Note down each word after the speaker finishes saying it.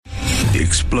The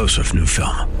explosive new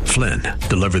film, Flynn,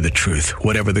 deliver the truth,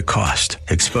 whatever the cost.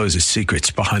 Exposes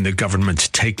secrets behind the government's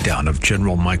takedown of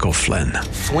General Michael Flynn.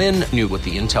 Flynn knew what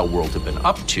the intel world had been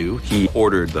up to. He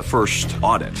ordered the first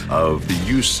audit of the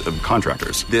use of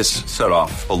contractors. This set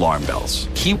off alarm bells.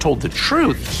 He told the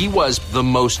truth. He was the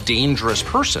most dangerous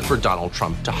person for Donald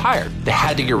Trump to hire. They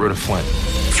had to get rid of Flynn.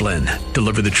 Flynn,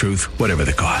 deliver the truth, whatever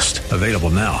the cost. Available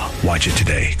now. Watch it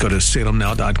today. Go to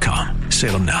salemnow.com.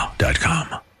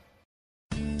 salemnow.com.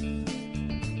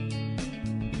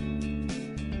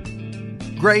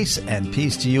 Grace and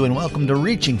peace to you, and welcome to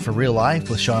Reaching for Real Life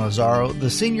with Sean Azzaro,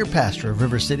 the senior pastor of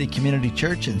River City Community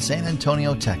Church in San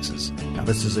Antonio, Texas. Now,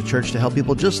 this is a church to help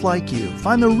people just like you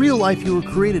find the real life you were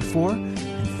created for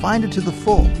and find it to the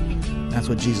full. That's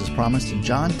what Jesus promised in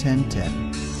John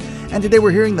 10:10. And today we're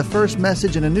hearing the first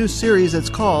message in a new series that's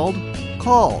called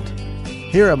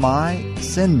Here Am I,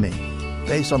 Send Me.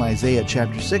 Based on Isaiah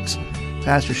chapter 6,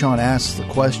 Pastor Sean asks the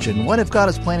question, what if God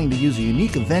is planning to use a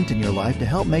unique event in your life to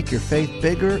help make your faith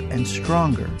bigger and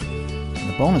stronger? And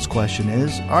the bonus question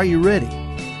is, are you ready?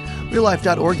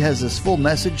 RealLife.org has this full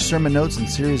message, sermon notes, and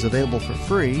series available for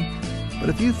free. But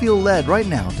if you feel led right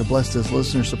now to bless this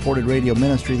listener-supported radio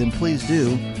ministry, then please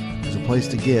do. There's a place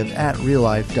to give at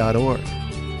RealLife.org.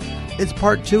 It's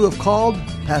part 2 of Called.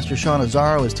 Pastor Sean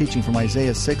Azzaro is teaching from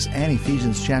Isaiah 6 and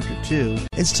Ephesians chapter 2.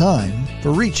 It's time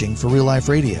for Reaching for Real Life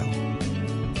Radio.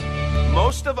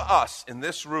 Most of us in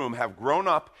this room have grown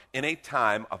up in a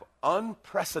time of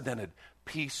unprecedented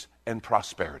peace and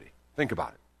prosperity. Think about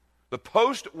it. The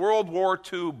post-World War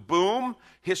II boom,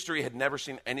 history had never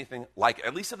seen anything like it,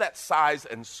 at least of that size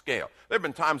and scale. There have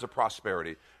been times of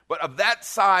prosperity, but of that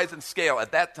size and scale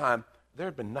at that time, there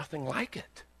had been nothing like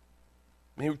it.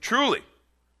 I mean, truly,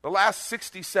 the last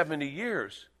 60, 70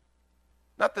 years,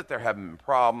 not that there haven't been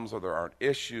problems or there aren't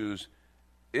issues,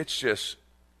 it's just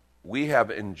we have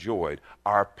enjoyed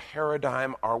our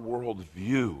paradigm, our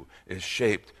worldview is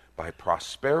shaped by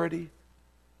prosperity,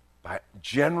 by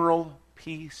general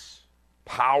peace,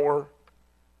 power.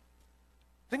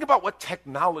 Think about what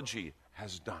technology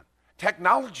has done.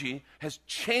 Technology has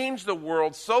changed the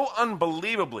world so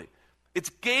unbelievably. It's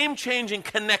game-changing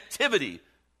connectivity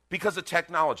because of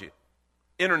technology.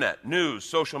 Internet, news,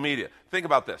 social media. Think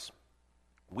about this.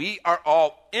 We are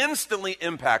all instantly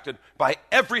impacted by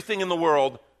everything in the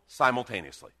world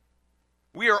simultaneously.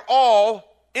 We are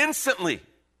all instantly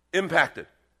impacted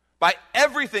by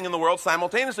everything in the world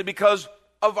simultaneously because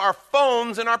of our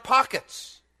phones in our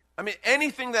pockets. I mean,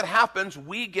 anything that happens,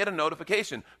 we get a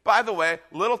notification. By the way,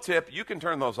 little tip, you can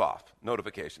turn those off,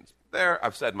 notifications. There,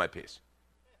 I've said my piece.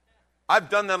 I've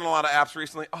done that in a lot of apps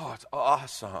recently. Oh, it's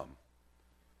awesome.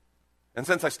 And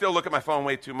since I still look at my phone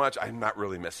way too much, I'm not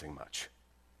really missing much.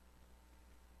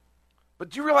 But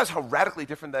do you realize how radically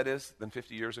different that is than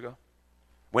 50 years ago?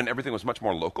 When everything was much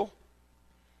more local?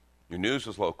 Your news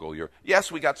was local.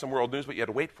 Yes, we got some world news, but you had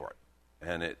to wait for it.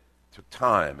 And it took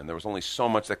time, and there was only so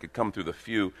much that could come through the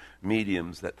few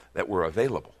mediums that were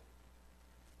available.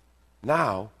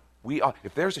 Now,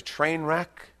 if there's a train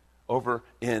wreck over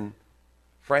in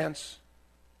France,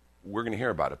 we're going to hear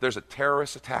about it. If there's a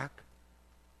terrorist attack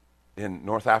in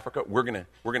North Africa, we're going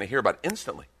to hear about it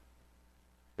instantly.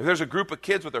 If there's a group of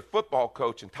kids with their football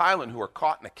coach in Thailand who are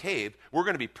caught in a cave, we're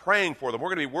going to be praying for them. We're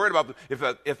going to be worried about them.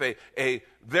 If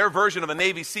their version of a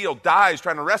Navy SEAL dies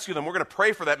trying to rescue them, we're going to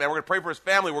pray for that man. We're going to pray for his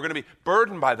family. We're going to be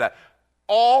burdened by that.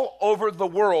 All over the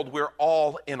world, we're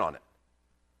all in on it.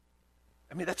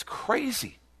 I mean, that's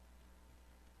crazy.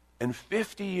 And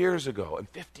 50 years ago,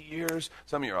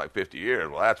 some of you are like, 50 years,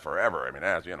 well, that's forever. I mean,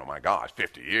 that's, my gosh,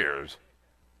 50 years.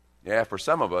 Yeah, for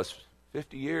some of us,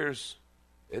 50 years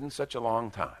isn't such a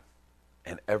long time,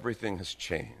 and everything has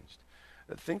changed.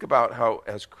 Think about how,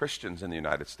 as Christians in the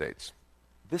United States,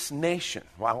 this nation,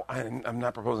 while I'm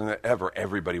not proposing that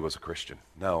everybody was a Christian.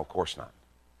 No, of course not.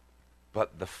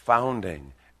 But the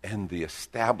founding and the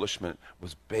establishment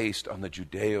was based on the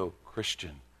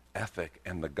Judeo-Christian ethic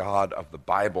and the God of the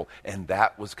Bible, and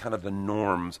that was kind of the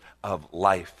norms of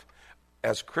life.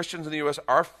 As Christians in the U.S.,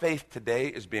 our faith today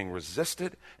is being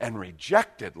resisted and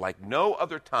rejected like no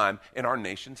other time in our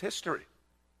nation's history.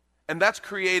 And that's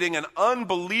creating an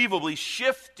unbelievably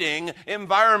shifting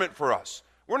environment for us.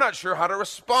 We're not sure how to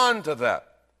respond to that.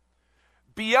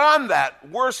 Beyond that,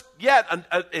 worse yet,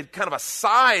 a kind of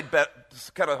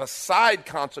a side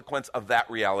consequence of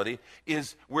that reality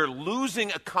is we're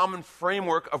losing a common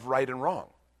framework of right and wrong.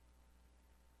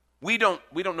 We don't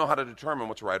know how to determine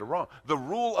what's right or wrong. The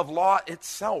rule of law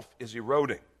itself is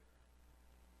eroding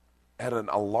at an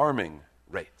alarming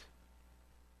rate.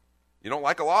 You don't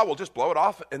like a law, well, just blow it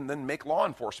off and then make law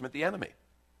enforcement the enemy.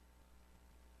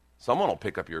 Someone will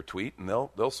pick up your tweet and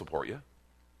they'll support you.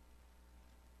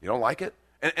 You don't like it?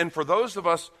 And for those of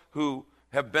us who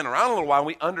have been around a little while,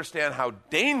 we understand how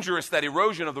dangerous that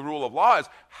erosion of the rule of law is.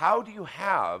 How do you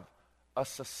have a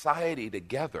society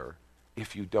together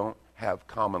if you don't have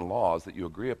common laws that you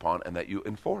agree upon and that you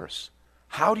enforce?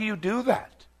 How do you do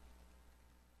that?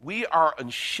 We are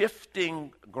on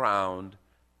shifting ground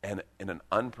and in an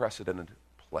unprecedented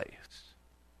place.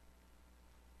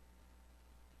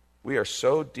 We are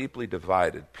so deeply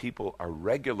divided, people are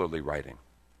regularly writing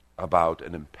about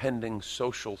an impending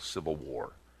social civil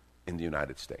war in the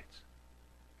United States.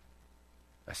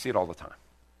 I see it all the time.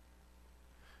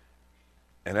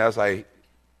 And as I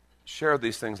share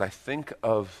these things, I think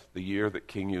of the year that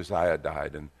King Uzziah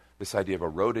died and this idea of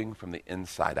eroding from the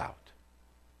inside out.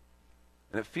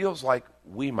 And it feels like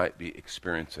we might be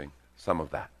experiencing some of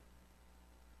that.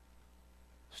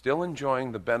 Still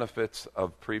enjoying the benefits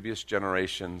of previous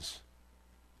generations'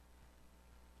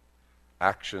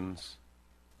 actions,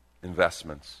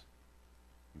 investments,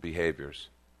 behaviors.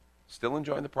 Still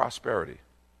enjoying the prosperity.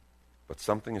 But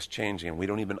something is changing and we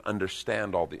don't even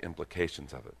understand all the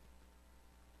implications of it.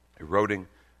 Eroding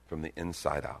from the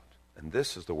inside out. And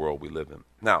this is the world we live in.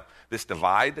 Now, this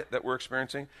divide that we're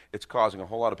experiencing, it's causing a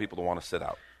whole lot of people to want to sit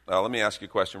out. Let me ask you a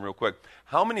question real quick.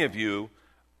 How many of you,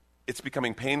 it's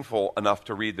becoming painful enough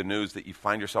to read the news that you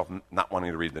find yourself not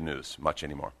wanting to read the news much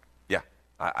anymore? Yeah,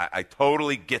 I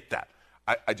totally get that.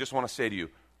 I just want to say to you,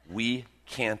 we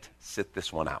can't sit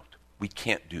this one out. We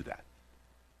can't do that.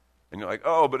 And you're like,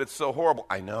 oh, but it's so horrible.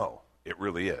 I know, it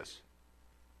really is.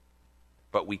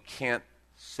 But we can't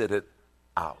sit it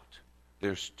out.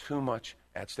 There's too much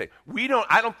at stake.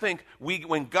 I don't think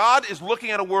when God is looking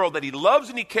at a world that he loves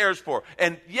and he cares for,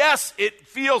 and yes, it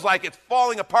feels like it's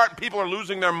falling apart and people are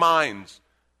losing their minds.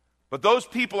 But those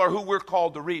people are who we're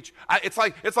called to reach. It's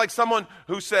like someone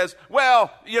who says,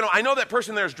 well, I know that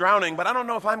person there is drowning, but I don't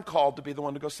know if I'm called to be the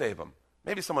one to go save them.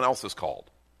 Maybe someone else is called.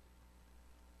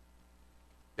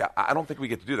 Yeah, I don't think we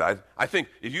get to do that. I think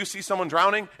if you see someone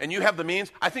drowning and you have the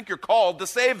means, I think you're called to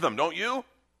save them, don't you?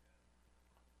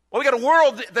 Well, we got a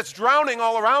world that's drowning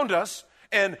all around us,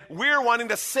 and we're wanting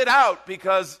to sit out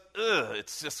because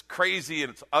it's just crazy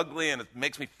and it's ugly and it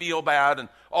makes me feel bad, and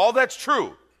all that's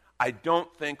true. I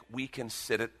don't think we can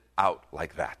sit it out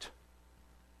like that.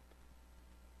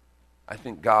 I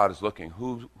think God is looking,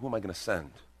 who am I going to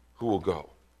send? Who will go?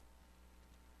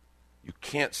 You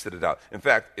can't sit it out. In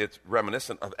fact, it's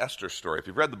reminiscent of Esther's story. If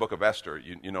you've read the book of Esther,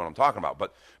 you know what I'm talking about.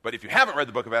 But if you haven't read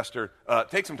the book of Esther,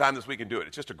 take some time this week and do it.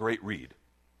 It's just a great read.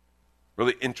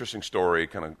 Really interesting story,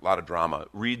 kind of a lot of drama.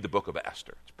 Read the book of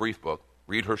Esther. It's a brief book.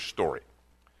 Read her story.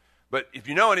 But if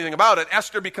you know anything about it,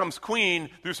 Esther becomes queen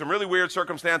through some really weird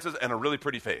circumstances and a really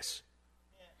pretty face.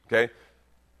 Okay?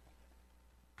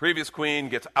 Previous queen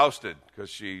gets ousted because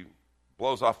she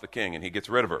blows off the king and he gets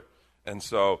rid of her. And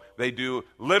so they do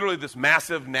literally this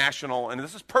massive national, and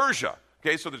this is Persia.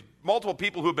 Okay, so there's multiple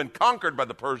people who have been conquered by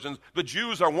the Persians. The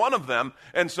Jews are one of them.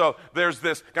 And so there's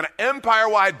this kind of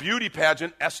empire-wide beauty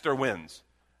pageant. Esther wins.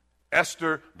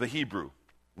 Esther, the Hebrew,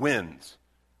 wins.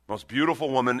 Most beautiful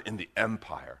woman in the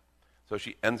empire. So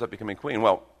she ends up becoming queen.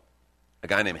 Well, a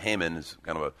guy named Haman is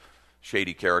kind of a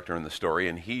shady character in the story,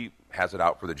 and he has it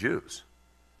out for the Jews.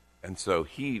 And so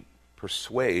he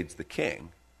persuades the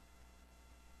king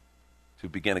to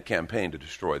begin a campaign to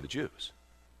destroy the Jews.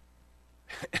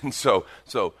 And so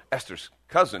Esther's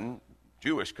cousin,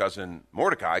 Jewish cousin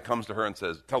Mordecai, comes to her and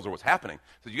tells her what's happening.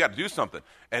 Says, you got to do something.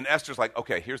 And Esther's like,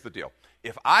 okay, here's the deal.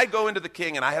 If I go into the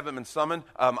king and I haven't been summoned,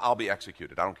 I'll be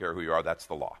executed. I don't care who you are. That's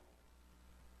the law.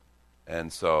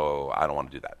 And so I don't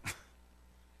want to do that.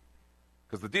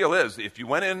 Because the deal is, if you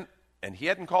went in and he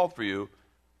hadn't called for you,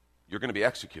 you're going to be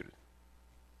executed.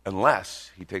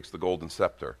 Unless he takes the golden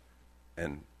scepter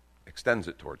and extends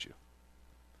it towards you.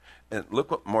 And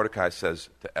look what Mordecai says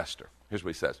to Esther. Here's what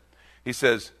he says. He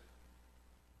says,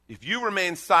 if you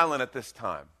remain silent at this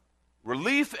time,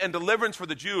 relief and deliverance for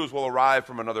the Jews will arrive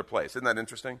from another place. Isn't that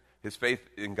interesting? His faith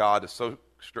in God is so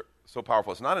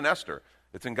powerful. It's not in Esther.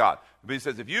 It's in God. But he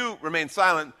says, if you remain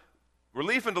silent,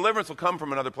 relief and deliverance will come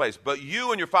from another place. But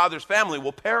you and your father's family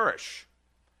will perish.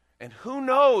 And who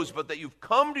knows but that you've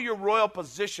come to your royal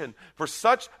position for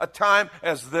such a time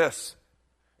as this.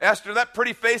 Esther, that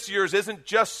pretty face of yours isn't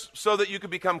just so that you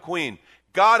could become queen.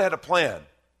 God had a plan,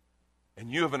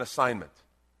 and you have an assignment.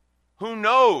 Who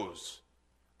knows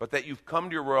but that you've come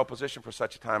to your royal position for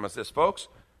such a time as this? Folks,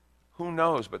 who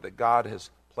knows but that God has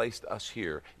placed us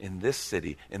here in this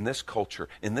city, in this culture,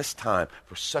 in this time,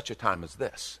 for such a time as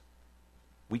this.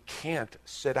 We can't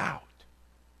sit out.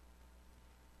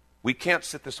 We can't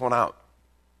sit this one out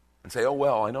and say, oh,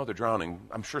 well, I know they're drowning.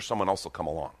 I'm sure someone else will come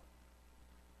along.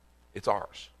 It's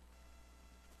ours.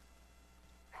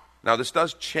 Now, this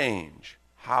does change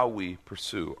how we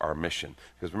pursue our mission.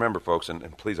 Because remember, folks,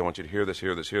 and please, I want you to hear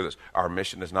this. Our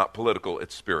mission is not political,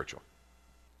 it's spiritual.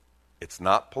 It's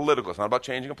not political. It's not about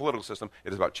changing a political system.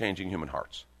 It is about changing human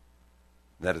hearts.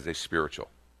 And that is a spiritual.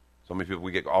 So many people,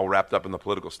 we get all wrapped up in the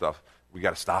political stuff. We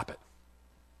got to stop it.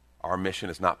 Our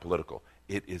mission is not political.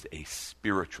 It is a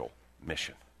spiritual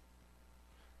mission.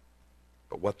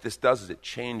 But what this does is it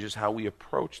changes how we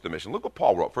approach the mission. Look what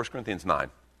Paul wrote, 1 Corinthians 9.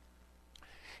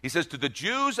 He says, to the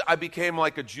Jews I became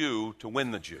like a Jew to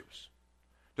win the Jews.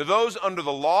 To those under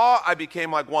the law I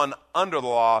became like one under the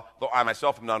law, though I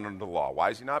myself am not under the law.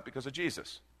 Why is he not? Because of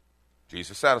Jesus.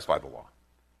 Jesus satisfied the law.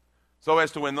 So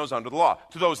as to win those under the law.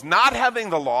 To those not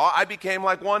having the law I became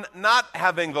like one not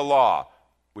having the law,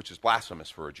 which is blasphemous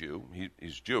for a Jew.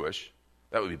 He's Jewish.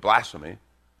 That would be blasphemy.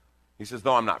 He says,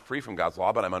 though I'm not free from God's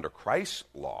law, but I'm under Christ's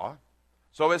law,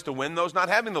 so as to win those not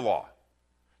having the law.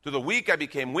 To the weak I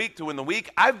became weak to win the weak.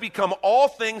 I've become all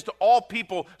things to all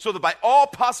people, so that by all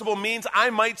possible means I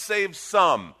might save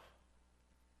some.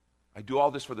 I do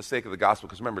all this for the sake of the gospel,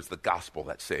 because remember, it's the gospel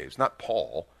that saves, not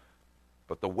Paul.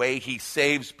 But the way he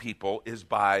saves people is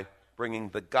by bringing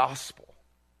the gospel.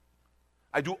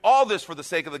 I do all this for the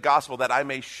sake of the gospel, that I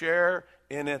may share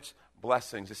in its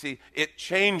blessings. You see, it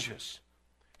changes.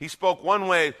 He spoke one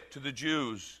way to the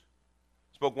Jews,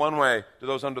 spoke one way to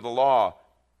those under the law,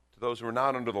 to those who are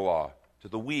not under the law, to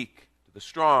the weak, to the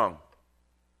strong,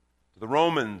 to the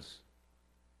Romans.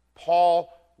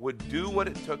 Paul would do what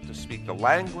it took to speak the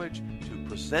language, to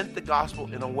present the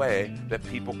gospel in a way that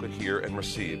people could hear and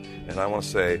receive. And I want to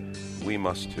say, we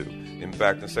must too. In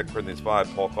fact, in 2 Corinthians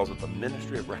 5, Paul calls it the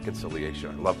ministry of reconciliation.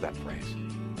 I love that phrase.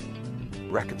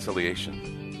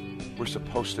 Reconciliation. We're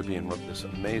supposed to be in this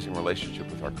amazing relationship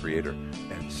with our Creator,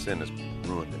 and sin has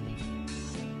ruined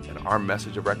it. And our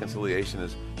message of reconciliation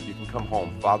is, you can come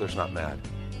home. Father's not mad.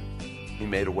 He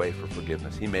made a way for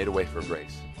forgiveness. He made a way for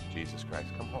grace. Jesus Christ,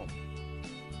 come home.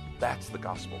 That's the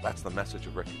gospel. That's the message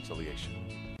of reconciliation.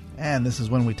 And this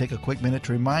is when we take a quick minute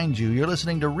to remind you, you're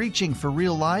listening to Reaching for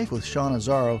Real Life with Sean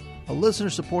Azzaro, a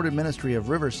listener-supported ministry of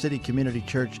River City Community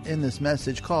Church, in this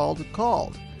message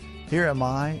called Here Am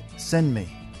I, Send Me,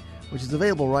 which is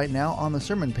available right now on the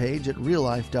sermon page at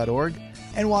reallife.org.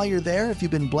 And while you're there, if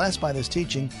you've been blessed by this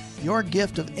teaching, your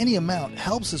gift of any amount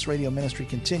helps this radio ministry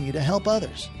continue to help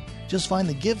others. Just find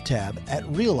the Give tab at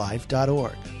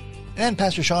reallife.org. And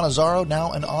Pastor Sean Azzaro,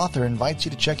 now an author, invites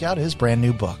you to check out his brand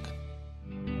new book.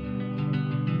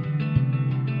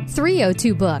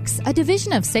 302 Books, a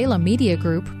division of Salem Media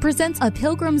Group, presents A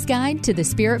Pilgrim's Guide to the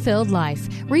Spirit-Filled Life,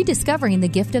 Rediscovering the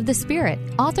Gift of the Spirit,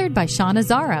 authored by Sean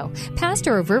Azzaro,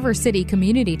 pastor of River City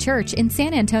Community Church in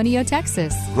San Antonio,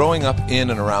 Texas. Growing up in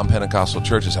and around Pentecostal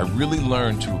churches, I really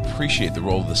learned to appreciate the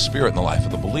role of the Spirit in the life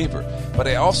of the believer. But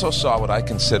I also saw what I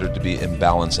considered to be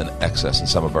imbalance and excess in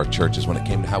some of our churches when it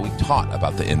came to how we taught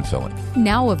about the infilling.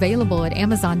 Now available at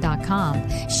Amazon.com,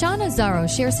 Sean Azzaro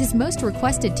shares his most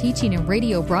requested teaching and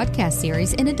radio broadcast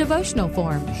series in a devotional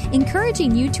form,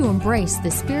 encouraging you to embrace the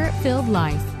Spirit-filled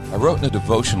life. I wrote in a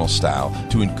devotional style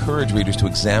to encourage readers to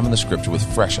examine the Scripture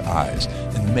with fresh eyes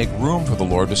and make room for the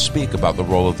Lord to speak about the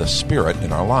role of the Spirit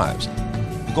in our lives.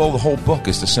 The goal of the whole book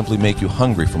is to simply make you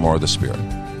hungry for more of the Spirit.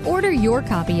 Order your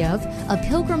copy of A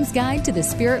Pilgrim's Guide to the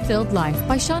Spirit-Filled Life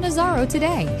by Sean Azzaro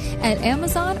today at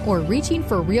Amazon or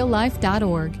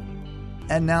reachingforreallife.org.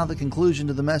 And now the conclusion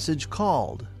to the message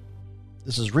called.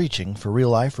 This is Reaching for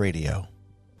Real Life Radio.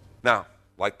 Now,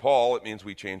 like Paul, it means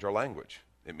we change our language.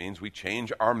 It means we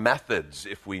change our methods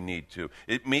if we need to.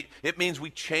 It means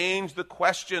we change the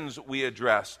questions we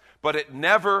address, but it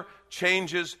never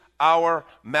changes our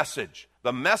message.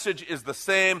 The message is the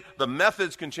same. The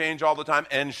methods can change all the time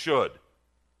and should.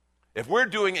 If we're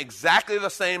doing exactly the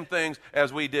same things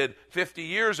as we did 50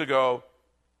 years ago,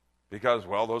 because,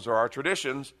 well, those are our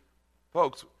traditions,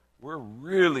 folks, we're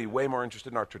really way more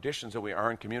interested in our traditions than we are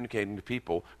in communicating to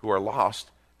people who are lost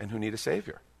and who need a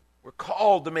Savior. We're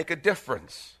called to make a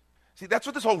difference. See, that's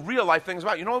what this whole real life thing is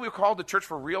about. You know what we were called the Church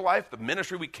for Real Life? The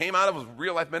ministry we came out of was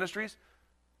Real Life Ministries.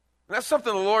 And that's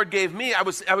something the Lord gave me. I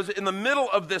was in the middle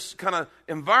of this kind of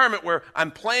environment where I'm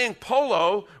playing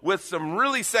polo with some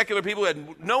really secular people who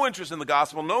had no interest in the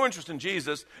gospel, no interest in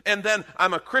Jesus, and then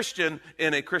I'm a Christian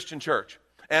in a Christian church.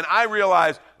 And I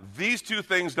realized these two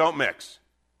things don't mix.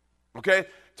 Okay?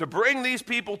 To bring these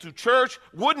people to church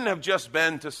wouldn't have just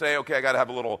been to say, okay, I got to have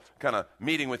a little kind of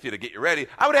meeting with you to get you ready.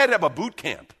 I would have had to have a boot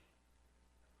camp.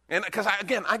 And because,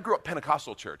 I grew up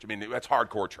Pentecostal church. I mean, that's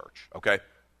hardcore church, okay?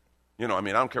 You know, I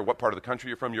mean, I don't care what part of the country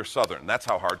you're from, you're Southern. That's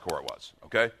how hardcore it was,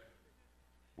 okay?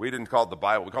 We didn't call it the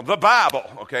Bible. We called it the Bible,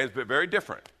 okay? It's very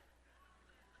different.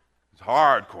 It's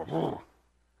hardcore.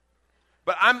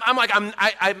 But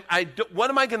what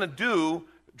am I going to do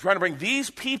trying to bring these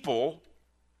people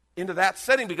into that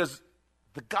setting? Because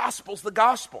the gospel's the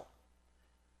gospel.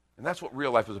 And that's what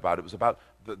real life was about. It was about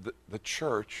the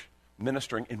church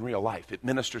ministering in real life. It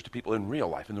ministers to people in real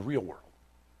life, in the real world.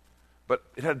 But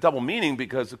it had a double meaning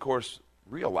because, of course,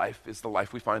 real life is the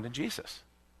life we find in Jesus.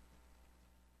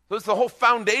 So it's the whole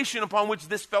foundation upon which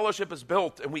this fellowship is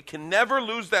built, and we can never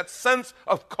lose that sense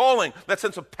of calling, that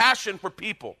sense of passion for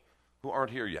people who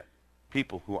aren't here yet,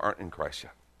 people who aren't in Christ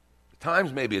yet. The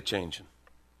times may be a-changing,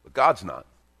 but God's not.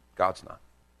 God's not.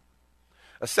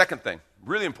 A second thing,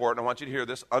 really important, I want you to hear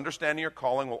this, understanding your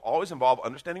calling will always involve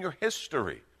understanding your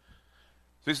history.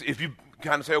 So if you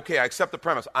kind of say, okay, I accept the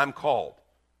premise, I'm called.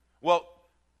 Well,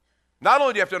 not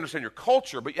only do you have to understand your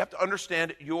culture, but you have to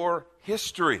understand your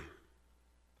history.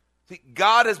 See,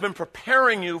 God has been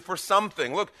preparing you for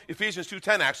something. Look, Ephesians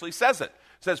 2:10 actually says it.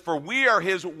 It says, for we are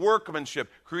his workmanship,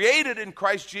 created in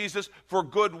Christ Jesus for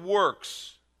good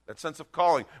works. That sense of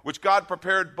calling, which God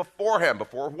prepared beforehand.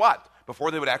 Before what?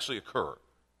 Before they would actually occur.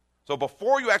 So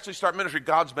before you actually start ministry,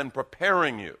 God's been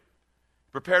preparing you.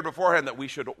 Prepared beforehand that we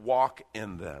should walk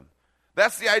in them.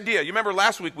 That's the idea. You remember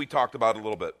last week we talked about it a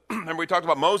little bit. Remember we talked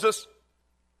about Moses?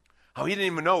 How he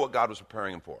didn't even know what God was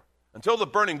preparing him for. Until the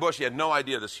burning bush, he had no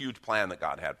idea this huge plan that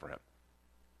God had for him.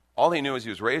 All he knew is he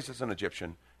was raised as an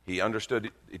Egyptian. He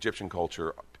understood Egyptian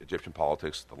culture, Egyptian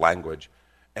politics, the language,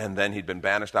 and then he'd been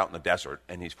banished out in the desert,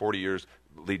 and he's 40 years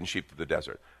leading sheep through the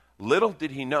desert. Little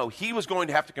did he know he was going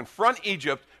to have to confront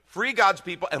Egypt, free God's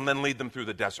people, and then lead them through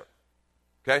the desert.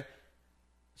 Okay?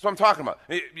 That's what I'm talking about.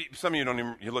 Some of you don't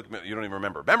even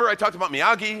remember. Remember I talked about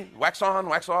Miyagi, wax on,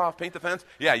 wax off, paint the fence?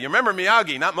 Yeah, you remember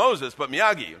Miyagi, not Moses, but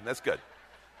Miyagi. That's good.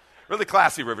 Really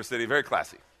classy, River City, very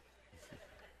classy.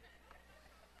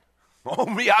 Oh,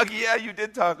 Miyagi, yeah, you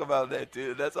did talk about that,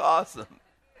 too. That's awesome.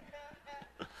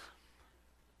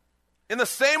 In the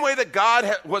same way that God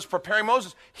was preparing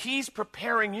Moses, he's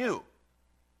preparing you.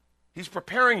 He's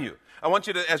preparing you. I want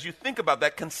you to, as you think about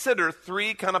that, consider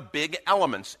three kind of big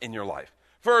elements in your life.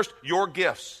 First, your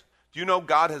gifts. Do you know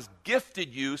God has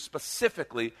gifted you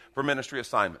specifically for ministry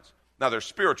assignments? Now, there's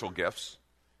spiritual gifts.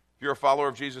 If you're a follower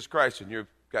of Jesus Christ and you've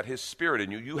got his spirit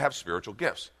in you, you have spiritual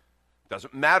gifts.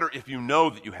 Doesn't matter if you know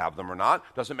that you have them or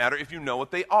not. Doesn't matter if you know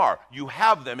what they are. You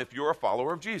have them if you're a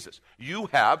follower of Jesus. You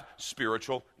have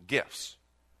spiritual gifts.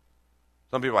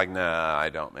 Some people are like, nah, I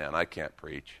don't, man. I can't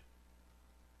preach.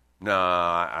 No,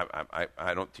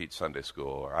 I don't teach Sunday school,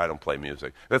 or I don't play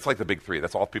music. That's like the big three.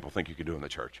 That's all people think you can do in the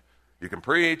church. You can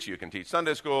preach, you can teach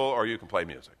Sunday school, or you can play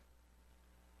music.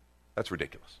 That's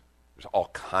ridiculous. There's all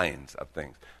kinds of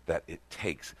things that it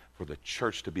takes for the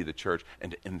church to be the church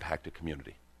and to impact a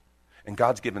community. And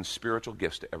God's given spiritual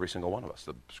gifts to every single one of us.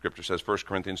 The scripture says, 1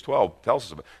 Corinthians 12 tells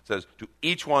us about it. It says, to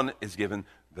each one is given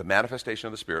the manifestation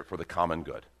of the Spirit for the common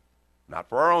good. Not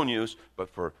for our own use,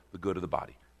 but for the good of the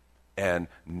body. And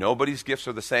nobody's gifts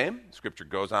are the same. Scripture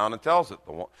goes on and tells it.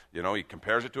 He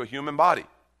compares it to a human body.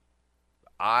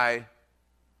 The eye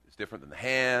is different than the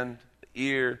hand, the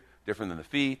ear, different than the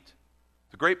feet.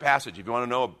 It's a great passage. If you want to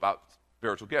know about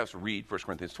spiritual gifts, read 1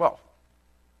 Corinthians 12.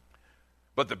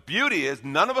 But the beauty is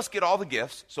none of us get all the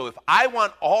gifts. So if I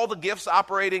want all the gifts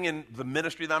operating in the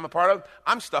ministry that I'm a part of,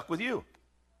 I'm stuck with you.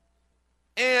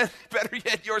 And better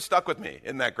yet, you're stuck with me.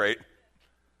 Isn't that great?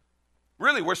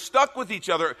 Really, we're stuck with each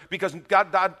other because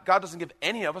God doesn't give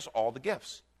any of us all the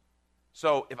gifts.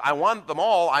 So if I want them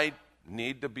all, I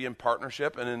need to be in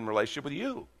partnership and in relationship with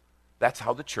you. That's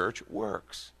how the church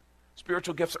works.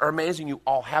 Spiritual gifts are amazing. You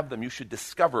all have them. You should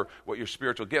discover what your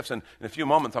spiritual gifts. And in a few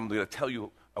moments, I'm going to tell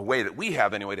you a way that we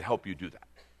have anyway to help you do that.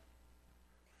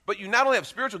 But you not only have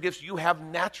spiritual gifts, you have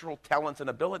natural talents and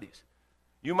abilities.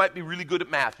 You might be really good at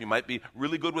math. You might be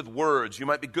really good with words. You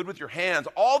might be good with your hands.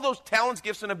 All those talents,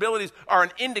 gifts, and abilities are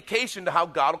an indication to how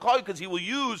God will call you because he will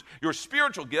use your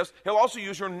spiritual gifts. He'll also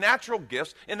use your natural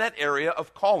gifts in that area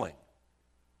of calling.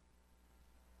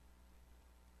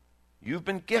 You've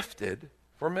been gifted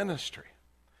for ministry.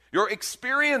 Your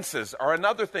experiences are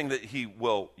another thing that he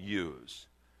will use.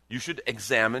 You should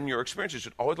examine your experiences. You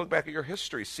should always look back at your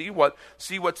history. See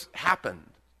what's happened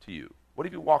to you. What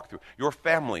have you walked through? Your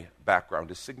family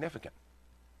background is significant.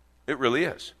 It really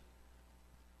is.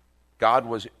 God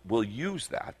will use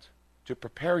that to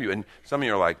prepare you. And some of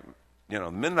you are like,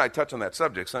 the minute I touch on that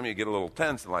subject, some of you get a little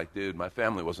tense and like, dude, my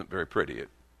family wasn't very pretty. It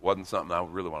wasn't something I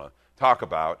really want to talk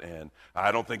about, and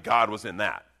I don't think God was in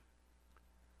that.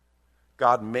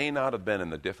 God may not have been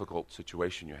in the difficult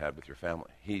situation you had with your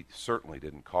family. He certainly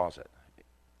didn't cause it.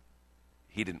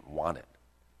 He didn't want it.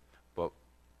 But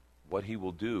what he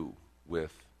will do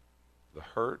with the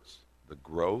hurts, the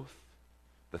growth,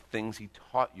 the things he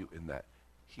taught you in that,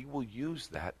 he will use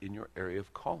that in your area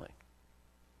of calling.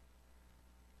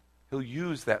 He'll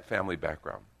use that family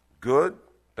background. Good,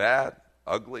 bad,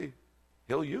 ugly,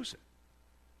 he'll use it.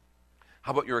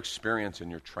 How about your experience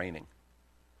and your training?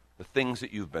 The things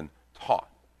that you've been taught,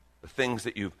 the things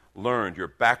that you've learned, your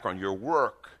background, your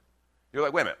work. You're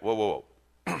like, wait a minute, whoa.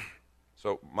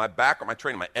 So my background, my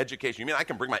training, my education, you mean I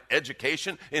can bring my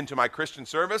education into my Christian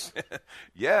service?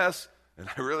 Yes, and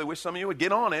I really wish some of you would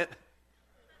get on it.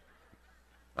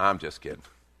 I'm just kidding.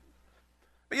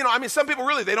 But some people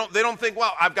really, they don't think,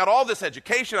 well, I've got all this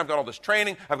education, I've got all this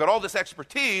training, I've got all this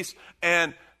expertise,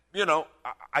 and,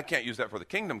 I can't use that for the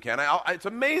kingdom, can I? It's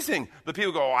amazing that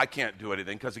people go, I can't do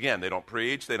anything, because, again, they don't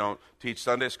preach, they don't teach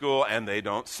Sunday school, and they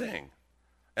don't sing.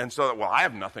 And so, well, I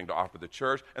have nothing to offer the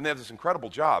church, and they have this incredible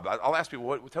job. I'll ask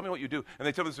people, tell me what you do, and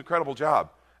they tell me this incredible job.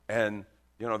 And,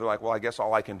 they're like, well, I guess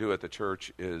all I can do at the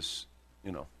church is,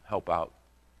 help out,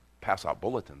 pass out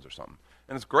bulletins or something.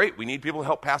 And it's great. We need people to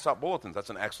help pass out bulletins. That's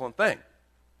an excellent thing.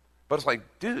 But it's like,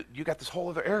 dude, you got this whole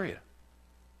other area.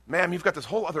 Ma'am, you've got this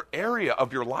whole other area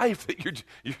of your life that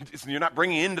you're not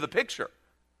bringing into the picture.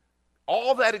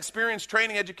 All that experience,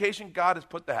 training, education, God has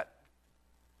put that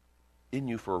in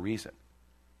you for a reason.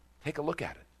 Take a look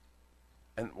at it.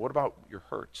 And what about your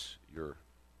hurts, your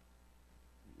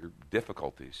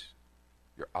difficulties,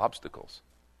 your obstacles,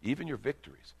 even your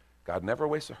victories? God never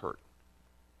wastes a hurt.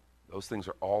 Those things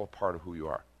are all a part of who you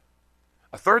are.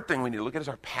 A third thing we need to look at is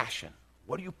our passion.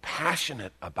 What are you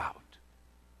passionate about?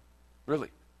 Really.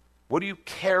 What do you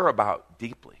care about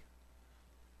deeply?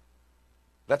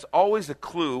 That's always a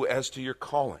clue as to your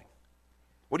calling.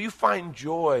 What do you find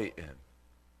joy in?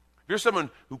 If you're someone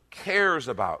who cares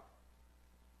about,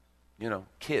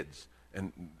 kids,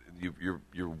 and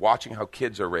you're watching how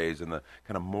kids are raised and the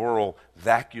kind of moral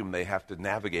vacuum they have to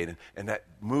navigate, and that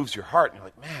moves your heart, and you're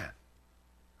like, man,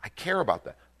 I care about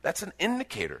that. That's an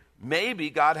indicator. Maybe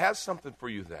God has something for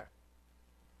you there.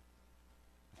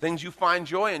 Things you find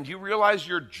joy in. Do you realize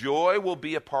your joy will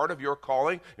be a part of your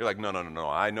calling? You're like, no.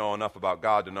 I know enough about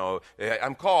God to know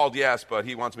I'm called, yes, but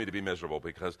he wants me to be miserable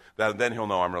because then he'll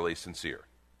know I'm really sincere.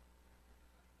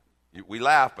 We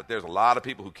laugh, but there's a lot of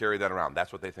people who carry that around.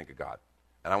 That's what they think of God.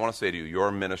 And I want to say to you,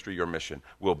 your ministry, your mission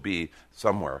will be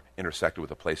somewhere intersected with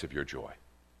a place of your joy.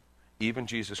 Even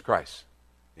Jesus Christ.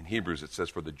 In Hebrews, it says,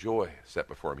 for the joy set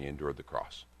before him, he endured the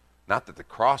cross. Not that the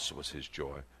cross was his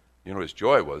joy. His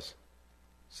joy was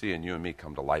seeing you and me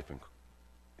come to life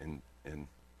in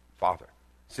Father.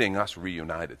 Seeing us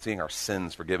reunited, seeing our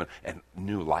sins forgiven, and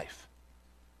new life.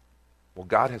 Well,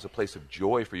 God has a place of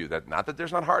joy for you. Not that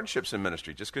there's not hardships in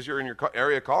ministry. Just because you're in your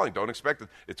area of calling, don't expect that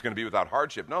it's going to be without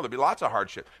hardship. No, there'll be lots of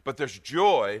hardship. But there's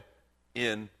joy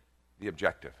in the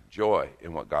objective. Joy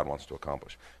in what God wants to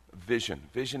accomplish. Vision.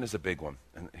 Vision is a big one.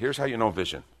 And here's how you know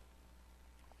vision.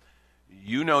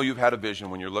 You know you've had a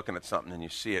vision when you're looking at something and you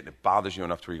see it and it bothers you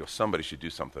enough to where you go, somebody should do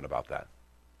something about that.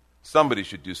 Somebody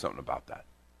should do something about that.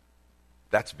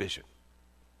 That's vision.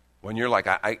 When you're like,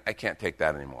 I can't take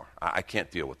that anymore. I can't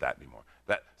deal with that anymore.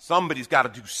 That somebody's got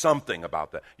to do something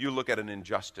about that. You look at an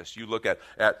injustice. You look at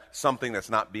something that's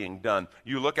not being done.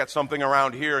 You look at something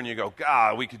around here and you go,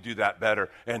 God, we could do that better.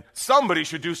 And somebody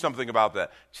should do something about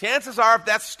that. Chances are, if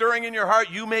that's stirring in your heart,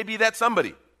 you may be that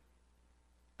somebody.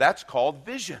 That's called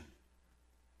vision.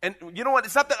 And you know what?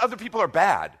 It's not that other people are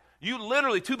bad. You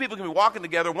literally, two people can be walking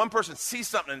together. One person sees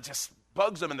something and it just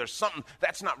bugs them, and there's something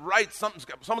that's not right. Someone's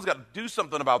got to do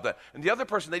something about that. And the other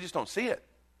person, they just don't see it.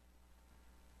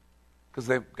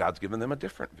 Because God's given them a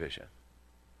different vision.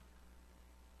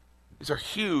 These are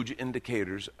huge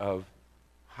indicators of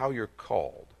how you're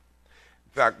called.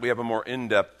 In fact, we have a more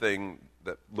in-depth thing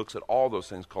that looks at all those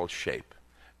things called SHAPE.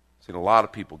 I've seen a lot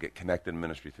of people get connected in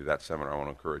ministry through that seminar. I want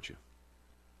to encourage you.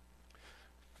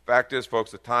 The fact is,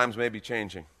 folks, the times may be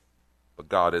changing, but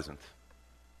God isn't.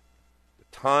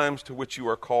 The times to which you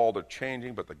are called are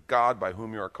changing, but the God by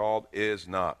whom you are called is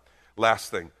not.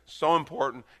 Last thing, so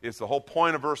important, it's the whole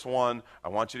point of verse 1. I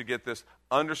want you to get this.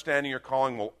 Understanding your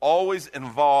calling will always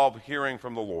involve hearing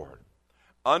from the Lord.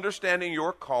 Understanding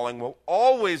your calling will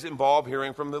always involve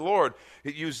hearing from the Lord.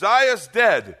 Uzziah's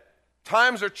dead.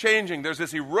 Times are changing. There's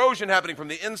this erosion happening from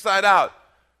the inside out.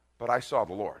 But I saw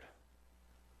the Lord.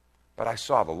 But I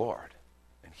saw the Lord.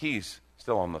 And he's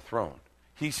still on the throne.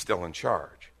 He's still in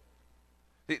charge.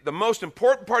 The most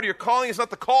important part of your calling is not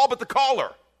the call, but the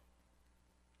caller.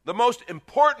 The most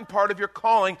important part of your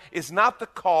calling is not the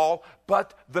call,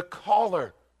 but the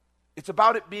caller. It's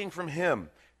about it being from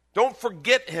him. Don't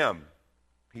forget him.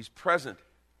 He's present,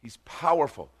 he's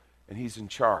powerful, and he's in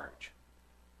charge.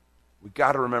 We've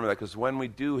got to remember that, because when we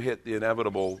do hit the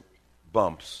inevitable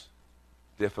bumps,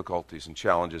 difficulties and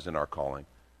challenges in our calling,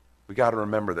 we got to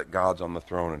remember that God's on the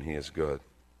throne and he is good.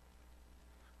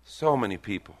 So many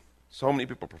people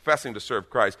professing to serve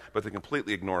Christ, but they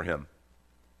completely ignore him.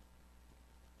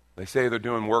 They say they're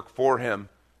doing work for him,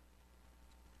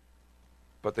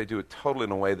 but they do it totally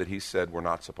in a way that he said we're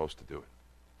not supposed to do it.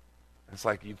 It's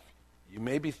like you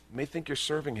may think you're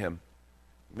serving him.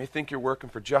 You may think you're working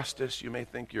for justice. You may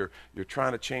think you're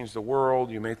trying to change the world.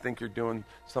 You may think you're doing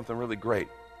something really great.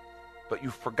 But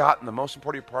you've forgotten the most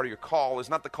important part of your call is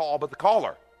not the call, but the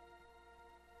caller.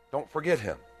 Don't forget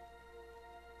him.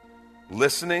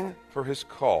 Listening for his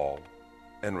call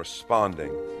and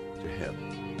responding to him.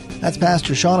 That's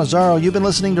Pastor Sean Azzaro. You've been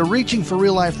listening to Reaching for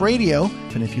Real Life Radio.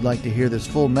 And if you'd like to hear this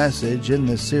full message in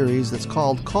this series that's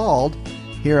called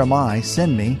Here Am I,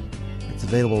 Send Me, it's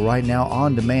available right now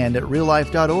on demand at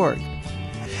reallife.org.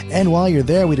 And while you're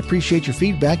there, we'd appreciate your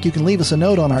feedback. You can leave us a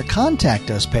note on our Contact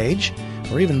Us page.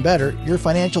 Or even better, your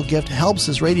financial gift helps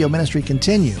this radio ministry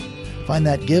continue. Find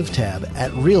that Give tab at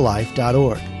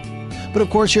reallife.org. But of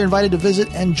course, you're invited to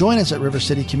visit and join us at River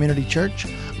City Community Church,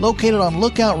 located on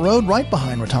Lookout Road right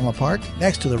behind Rotama Park,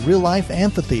 next to the Real Life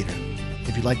Amphitheater.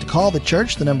 If you'd like to call the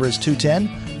church, the number is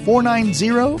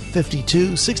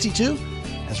 210-490-5262,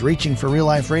 as Reaching for Real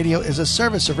Life Radio is a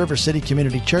service of River City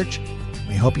Community Church.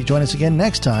 We hope you join us again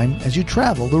next time as you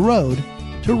travel the road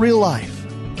to real life.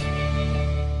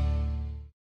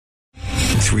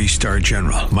 3-star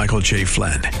General Michael J.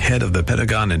 Flynn, head of the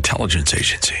Pentagon Intelligence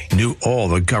Agency, knew all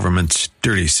the government's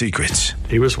dirty secrets.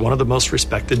 He was one of the most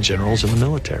respected generals in the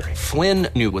military. Flynn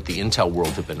knew what the intel world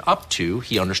had been up to.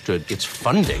 He understood its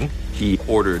funding. He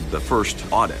ordered the first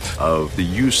audit of the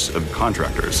use of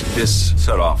contractors. This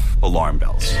set off alarm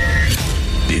bells.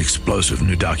 The explosive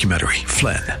new documentary,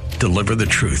 Flynn, Deliver the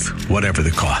Truth, Whatever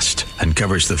the Cost,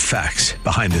 uncovers the facts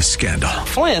behind this scandal.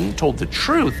 Flynn told the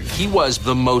truth. He was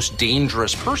the most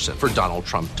dangerous person for Donald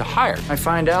Trump to hire. I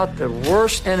find out the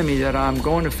worst enemy that I'm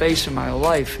going to face in my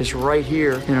life is right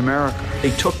here in America.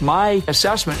 They took my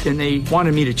assessment and they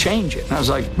wanted me to change it. And I was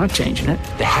like, I'm not changing it.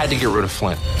 They had to get rid of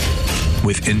Flynn.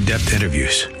 With in-depth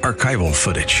interviews, archival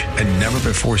footage, and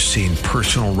never-before-seen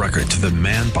personal records of the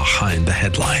man behind the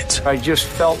headlines. I just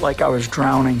felt like I was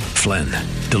drowning. Flynn,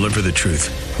 Deliver the Truth,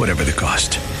 Whatever the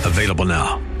Cost. Available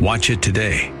now. Watch it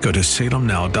today. Go to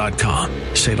salemnow.com.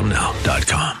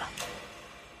 salemnow.com.